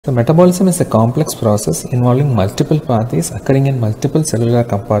So metabolism is a complex process involving multiple pathways occurring in multiple cellular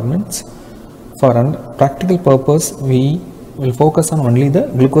compartments. For practical purpose, we will focus on only the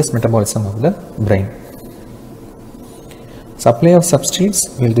glucose metabolism of the brain. Supply of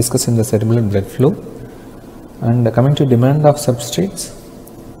substrates we will discuss in the cerebral blood flow. And coming to demand of substrates,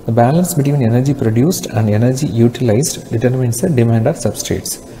 the balance between energy produced and energy utilized determines the demand of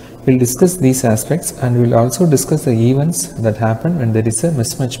substrates. We will discuss these aspects, and we will also discuss the events that happen when there is a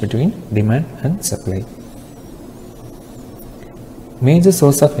mismatch between demand and supply. Major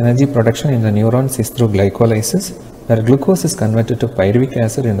source of energy production in the neurons is through glycolysis, where glucose is converted to pyruvic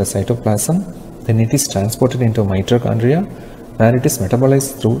acid in the cytoplasm. Then it is transported into mitochondria, where it is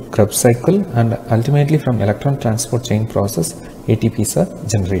metabolized through Krebs cycle, and ultimately from electron transport chain process ATPs are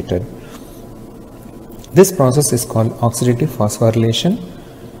generated. This process is called oxidative phosphorylation.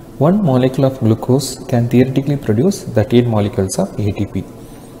 One molecule of glucose can theoretically produce 38 molecules of ATP.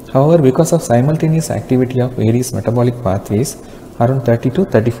 However, because of simultaneous activity of various metabolic pathways, around 30 to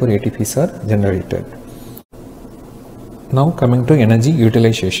 34 ATPs are generated. Now coming to energy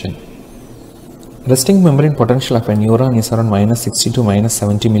utilization. Resting membrane potential of a neuron is around -60 to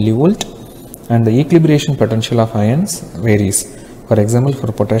 -70 millivolt, and the equilibration potential of ions varies. For example,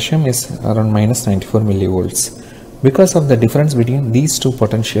 for potassium is around -94 millivolts. Because of the difference between these two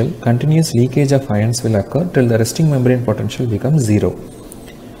potential, continuous leakage of ions will occur till the resting membrane potential becomes zero.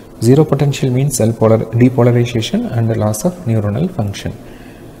 Zero potential means cell depolarization and the loss of neuronal function.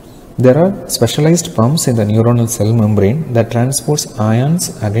 There are specialized pumps in the neuronal cell membrane that transports ions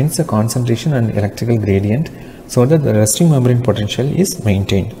against the concentration and electrical gradient so that the resting membrane potential is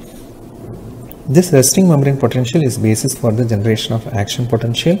maintained. This resting membrane potential is basis for the generation of action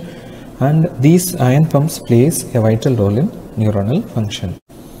potential, and these ion pumps plays a vital role in neuronal function.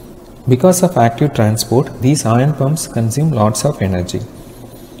 Because of active transport, these ion pumps consume lots of energy.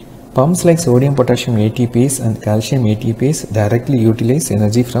 Pumps like sodium potassium ATPs and calcium ATPs directly utilize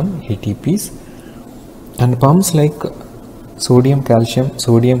energy from ATPs, and pumps like sodium calcium,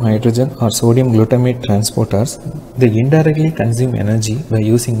 sodium hydrogen or sodium glutamate transporters, they indirectly consume energy by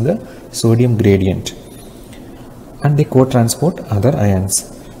using the sodium gradient, and they co-transport other ions.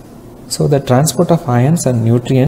 So the transport of ions and nutrients